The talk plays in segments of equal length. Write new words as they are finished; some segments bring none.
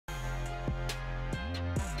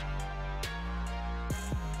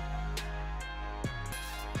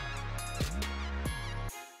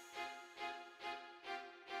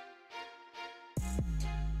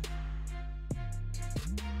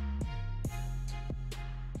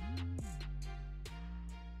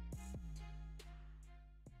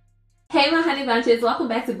Hey my honey bunches, welcome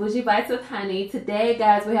back to Bougie Bites with Honey. Today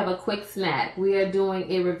guys, we have a quick snack. We are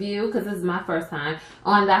doing a review, because this is my first time,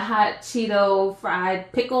 on the hot Cheeto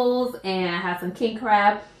fried pickles, and I have some king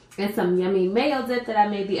crab and some yummy mayo dip that I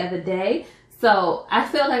made the other day. So I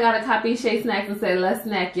feel like I gotta copy Shay Snacks and say let's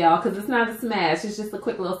snack y'all, because it's not a smash, it's just a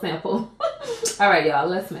quick little sample. Alright y'all,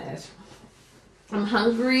 let's smash. I'm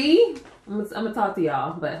hungry. I'm gonna talk to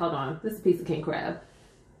y'all, but hold on. This is a piece of king crab.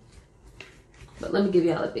 But let me give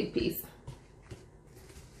y'all a big piece.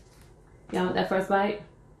 Y'all want that first bite?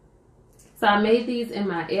 So I made these in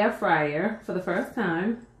my air fryer for the first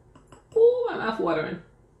time. Ooh, my mouth watering.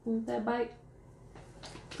 Want that bite?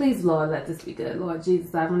 Please, Lord, let this be good. Lord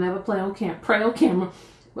Jesus, I will never pray on camera.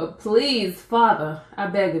 But please, Father, I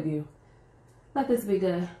beg of you, let this be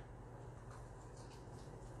good.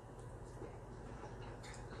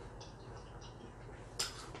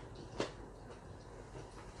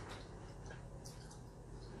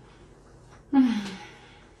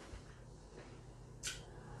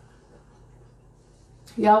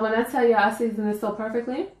 Y'all, when I tell y'all I season this so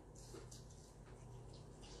perfectly.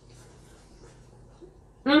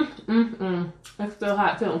 It's still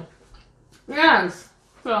hot too. Yes.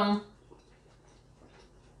 So,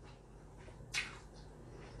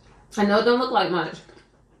 I know it don't look like much.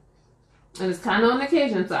 And it's kind of on the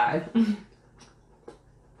Cajun side.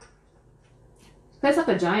 Tastes like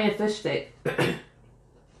a giant fish steak. I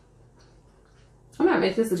might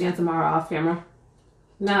make this again tomorrow off camera.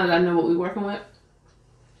 Now that I know what we're working with.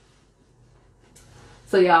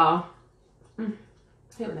 So y'all, I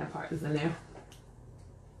hate when that part is in there.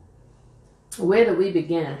 Where do we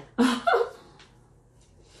begin? Have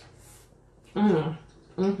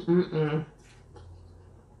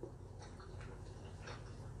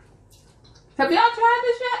y'all tried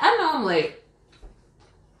this yet? I know I'm late.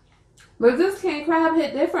 But this king crab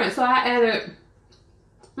hit different, so I added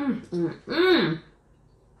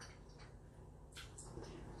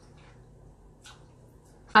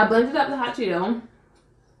I blended up the hot Cheeto.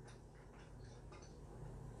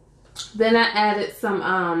 Then I added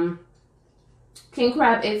some king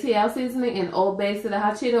crab ATL seasoning and Old Bay to the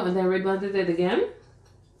hot Cheeto, and then reblended it again.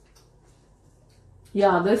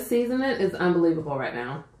 Y'all, this seasoning is unbelievable right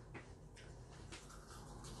now.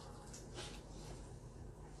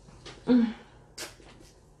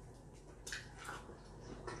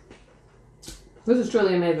 This is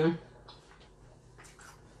truly amazing.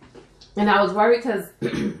 And I was worried because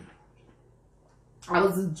I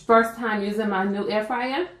was the first time using my new air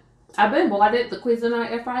fryer. I've been bought it, the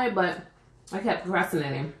Cuisinart air fryer, but I kept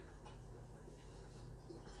procrastinating.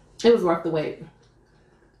 It was worth the wait.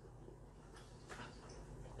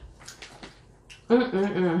 Okay,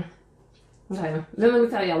 then let me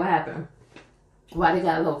tell y'all what happened. Why they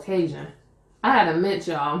got a little Cajun. I had a mint,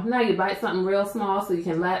 y'all. Now you bite something real small so you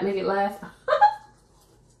can make it last.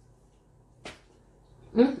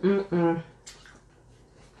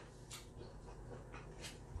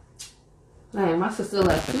 Man, my sister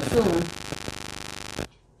left too soon.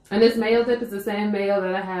 And this mayo dip is the same mayo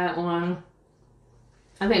that I had on,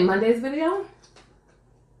 I think, Monday's video.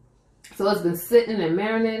 So it's been sitting and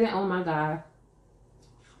marinating. Oh my God.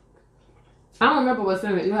 I don't remember what's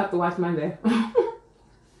in it. You have to watch Monday.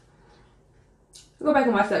 Go back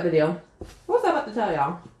and watch that video. What's I about to tell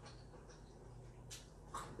y'all?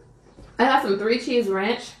 I got some 3 cheese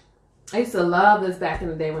ranch. I used to love this back in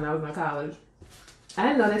the day when I was in college. I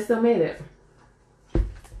didn't know they still made it.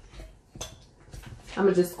 I'm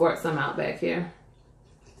gonna just squirt some out back here.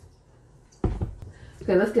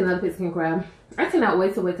 Okay, let's get another piece of king crab. I cannot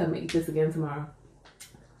wait to wake up and eat this again tomorrow.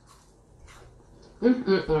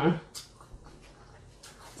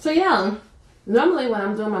 So yeah, normally when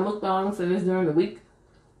I'm doing my mukbangs and it's during the week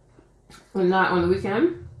and not on the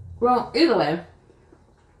weekend, well, either way,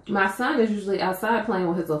 my son is usually outside playing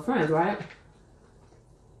with his little friends, right?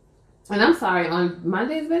 And I'm sorry, on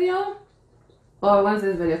Monday's video or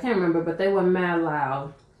Wednesday's video, I can't remember, but they were mad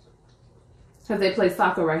loud because they play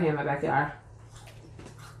soccer right here in my backyard.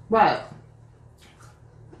 But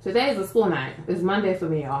today is a school night. It's Monday for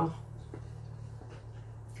me, y'all.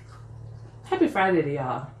 Happy Friday to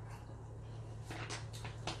y'all.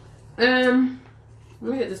 Let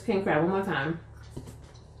me get this king crab one more time.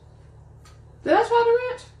 Did I try the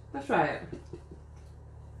ranch? Let's try it.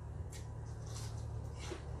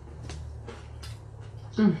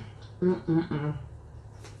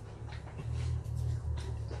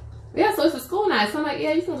 Yeah, so it's a school night. So I'm like,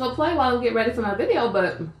 yeah, you can go play while I get ready for my video,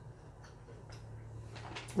 but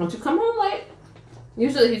don't you come home late.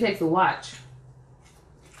 Usually he takes a watch.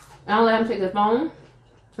 I don't let him take his phone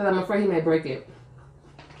because I'm afraid he may break it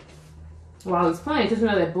while he's playing. Because you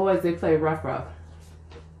know that boys, they play rough.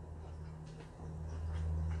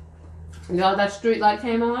 Y'all, that street light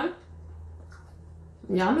came on.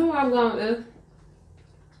 Y'all know where I'm going with this.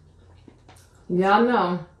 Y'all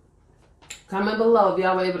know. Comment below if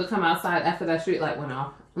y'all were able to come outside after that street light went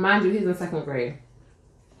off. Mind you, he's in 2nd grade.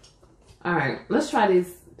 Alright, let's try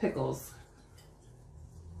these pickles.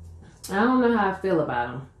 I don't know how I feel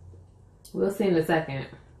about them. We'll see in a second.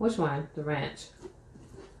 Which one? The ranch.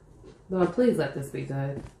 Lord, please let this be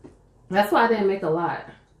good. That's why I didn't make a lot.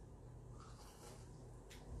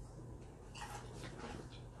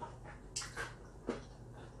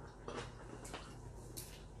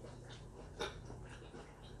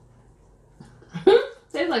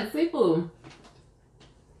 Tastes like seafood.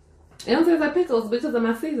 It don't taste like pickles because of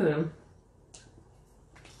my seasoning.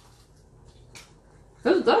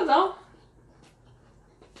 It's good though.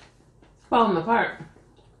 Falling apart.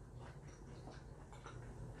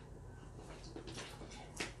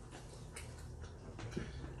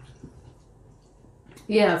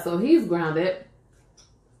 Yeah, so he's grounded.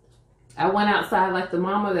 I went outside like the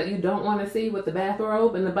mama that you don't want to see with the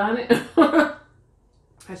bathrobe and the bonnet.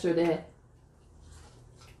 I sure did.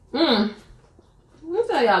 Let me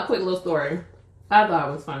tell y'all a quick little story. I thought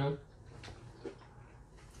it was funny.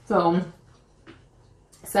 So,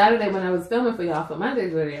 Saturday when I was filming for y'all for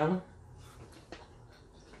Monday's video,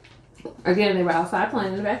 again, they were outside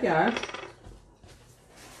playing in the backyard.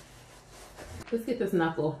 Let's get this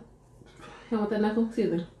knuckle. You want that knuckle?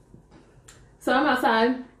 Excuse me. So I'm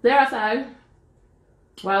outside. They're outside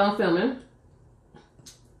while I'm filming.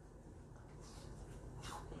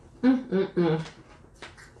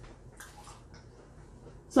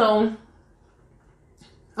 So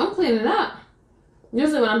I'm cleaning up.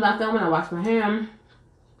 Usually when I'm not filming, I wash my hair,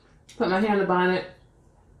 put my hair in the bonnet.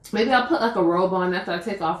 Maybe I'll put like a robe on after I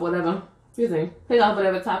take off whatever. Excuse me. Take off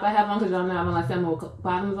whatever top I have on because y'all know I don't like filming with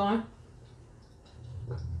bottoms on.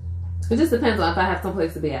 It just depends on if I have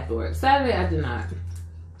someplace to be afterwards. Saturday I did not.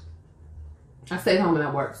 I stayed home and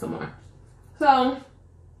I worked somewhere. So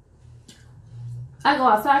I go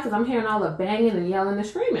outside because I'm hearing all the banging and yelling and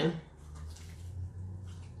screaming.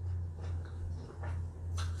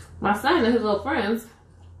 My son and his little friends,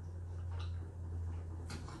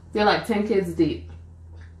 they're like 10 kids deep.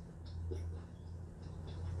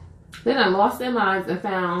 Then I lost their minds and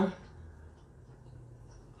found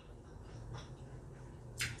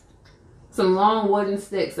some long wooden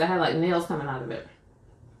sticks that had like nails coming out of it.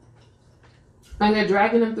 And they're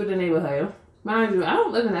dragging them through the neighborhood. Mind you, I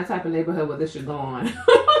don't live in that type of neighborhood where this should go on.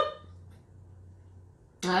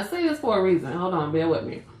 I say this for a reason. Hold on, bear with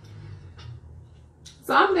me.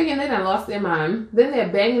 So I'm thinking they done lost their mind. Then they're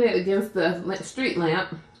banging it against the street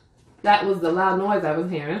lamp. That was the loud noise I was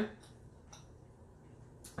hearing.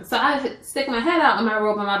 So I stick my head out in my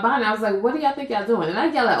robe and my bonnet. I was like, what do y'all think y'all doing? And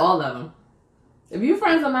I yell at all of them. If you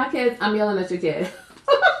friends with my kids, I'm yelling at your kid.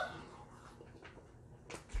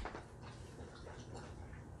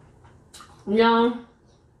 Y'all,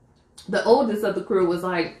 the oldest of the crew was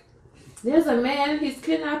like, there's a man, he's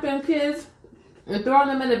kidnapping kids and throwing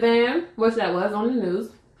them in the van, which that was on the news.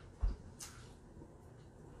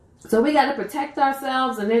 So we got to protect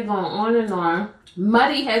ourselves, and they're going on and on.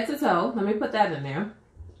 Muddy head to toe. Let me put that in there.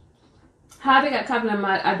 How they got covered in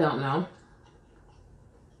mud, I don't know.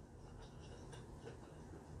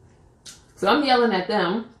 So I'm yelling at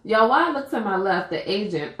them. Y'all, while I look to my left, the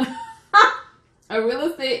agent, a real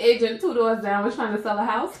estate agent 2 doors down, was trying to sell a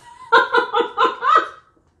house.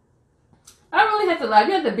 I really had to laugh.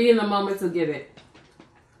 You had to be in the moment to get it.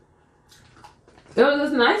 It was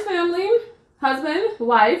this nice family. Husband,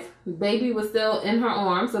 wife, baby was still in her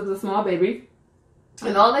arms, so it was a small baby.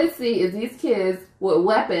 And all they see is these kids with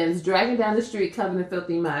weapons dragging down the street covered in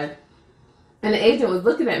filthy mud. And the agent was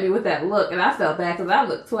looking at me with that look, and I felt bad because I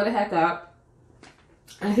looked tore the heck up.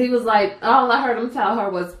 And he was like, all I heard him tell her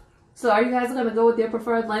was, so are you guys going to go with your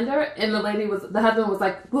preferred lender? And the husband was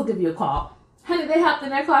like, we'll give you a call. Honey, they hopped in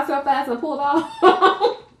their car so fast and pulled off.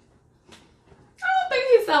 I don't think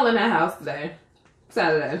he's selling that house today.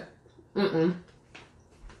 Saturday.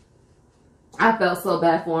 I felt so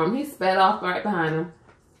bad for him. He sped off right behind him.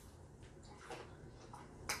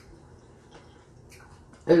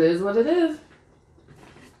 It is what it is.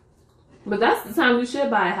 But that's the time you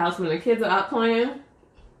should buy a house, when the kids are out playing.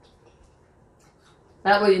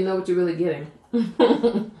 That way you know what you're really getting.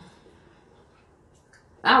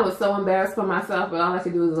 I was so embarrassed for myself, but all I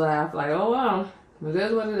could do was laugh. Like, oh wow, it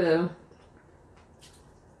is what it is.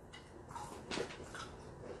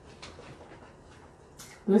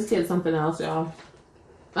 This kid's something else, y'all.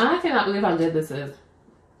 I cannot believe how good this is.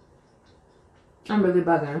 I'm really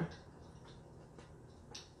bugging.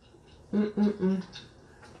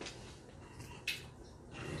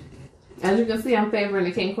 As you can see, I'm favoring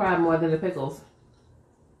the king crab more than the pickles.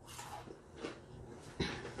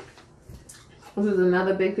 This is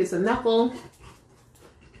another big piece of knuckle.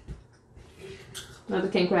 Another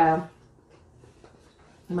king crab.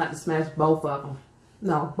 I'm about to smash both of them.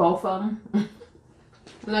 No, both of them.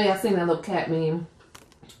 I know y'all seen that little cat meme.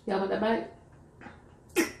 Y'all want that bite?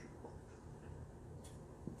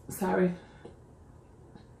 Sorry.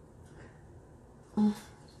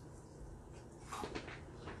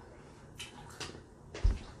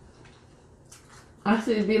 I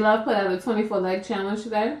see B-Love put out a 24 leg challenge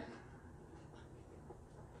today.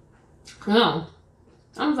 No,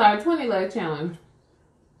 I'm sorry, 20 leg challenge.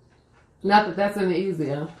 Not that that's any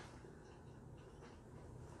easier.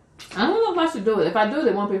 I don't know if I should do it. If I do it,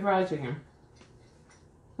 it won't be fried chicken.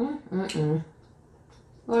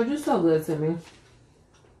 Lord, you're so good to me.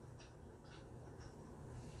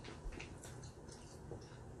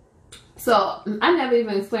 So, I never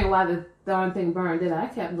even explained why the darn thing burned, did I? I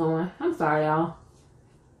kept going. I'm sorry, y'all.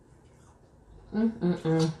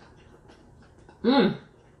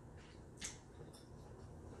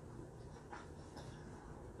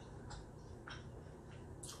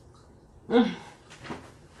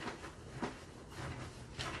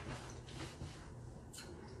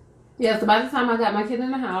 Yeah, so by the time I got my kid in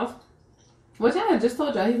the house, which I had just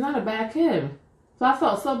told y'all, he's not a bad kid. So I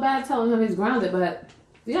felt so bad telling him he's grounded, but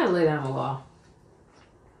you gotta lay down the law.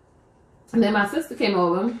 And then my sister came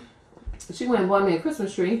over. She went and bought me a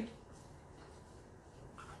Christmas tree.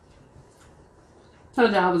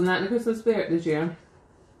 Told y'all I was not in the Christmas spirit this year.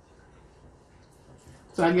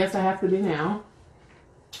 So I guess I have to be now.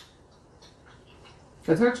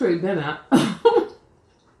 Because her tree been up.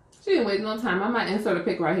 She didn't wait no time. I might insert a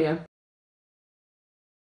pic right here.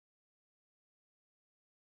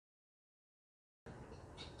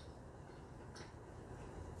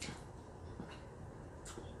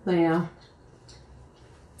 But yeah.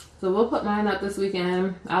 So we'll put mine up this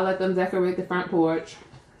weekend. I'll let them decorate the front porch.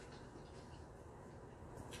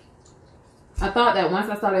 I thought that once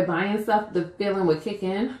I started buying stuff, the feeling would kick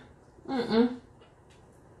in. I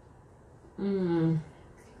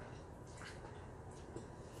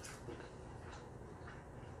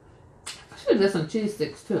should have did some cheese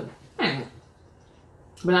sticks too. Dang.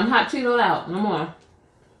 But I'm hot Cheeto out. No more.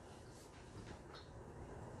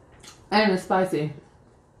 And it's spicy.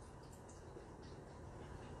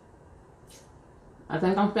 I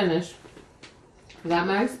think I'm finished. I got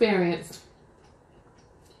my experience.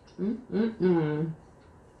 Man,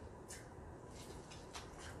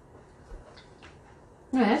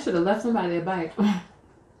 I should have left somebody a bite.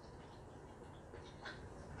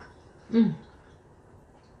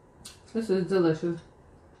 This is delicious.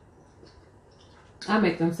 I'll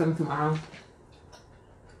make them some tomorrow.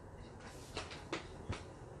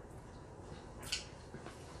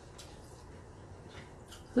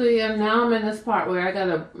 So yeah, now I'm in this part where I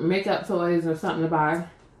gotta make up toys or something to buy.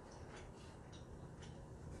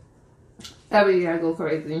 Every year I go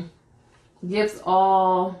crazy. Gifts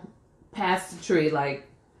all past the tree, like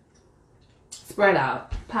spread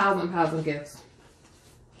out. Piles and piles of gifts.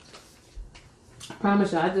 I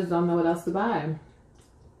promise you, I just don't know what else to buy.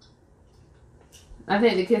 I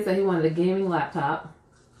think the kid said he wanted a gaming laptop.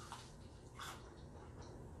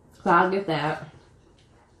 So I'll get that.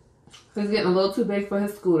 He's getting a little too big for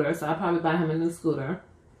his scooter, so I'll probably buy him a new scooter.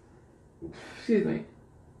 Excuse me.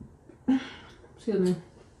 Excuse me.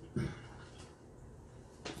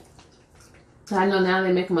 I know now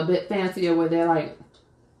they make them a bit fancier where they're like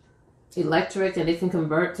electric and they can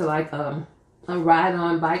convert to like a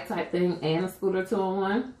ride-on bike type thing and a scooter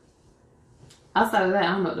 2-in-1. Outside of that,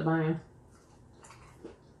 I don't know what to buy him.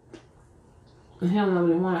 And he don't know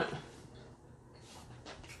what he wants.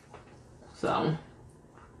 So,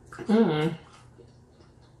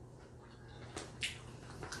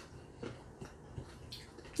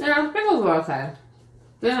 yeah, pickles are okay.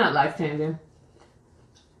 They're not life-changing.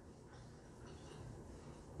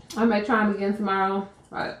 I may try them again tomorrow,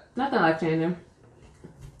 but nothing life-changing.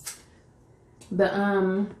 But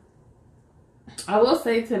I will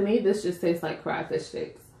say, to me, this just tastes like fried fish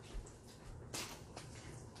sticks.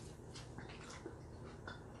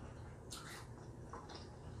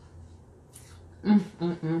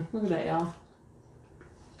 Look at that, y'all.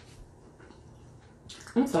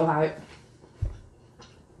 I'm so hyped.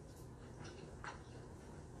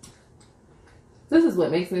 This is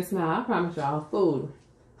what makes me smile. I promise y'all. Food.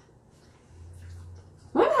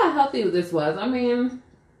 I wonder how healthy this was. I mean,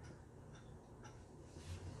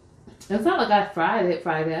 it's not like I fried it.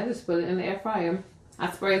 I just put it in the air fryer.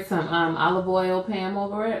 I sprayed some olive oil Pam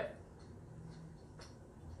over it.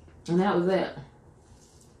 And that was it.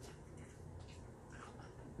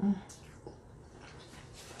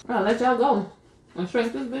 I'll let y'all go and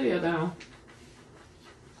shrink this video down.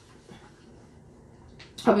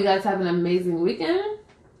 Hope you guys have an amazing weekend.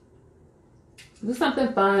 Do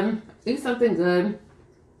something fun. Eat something good.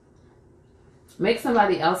 Make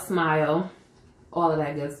somebody else smile. All of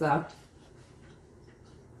that good stuff.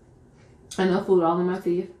 I know food all in my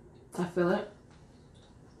teeth. I feel it.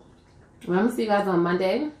 Well, I'm going to see you guys on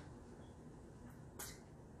Monday.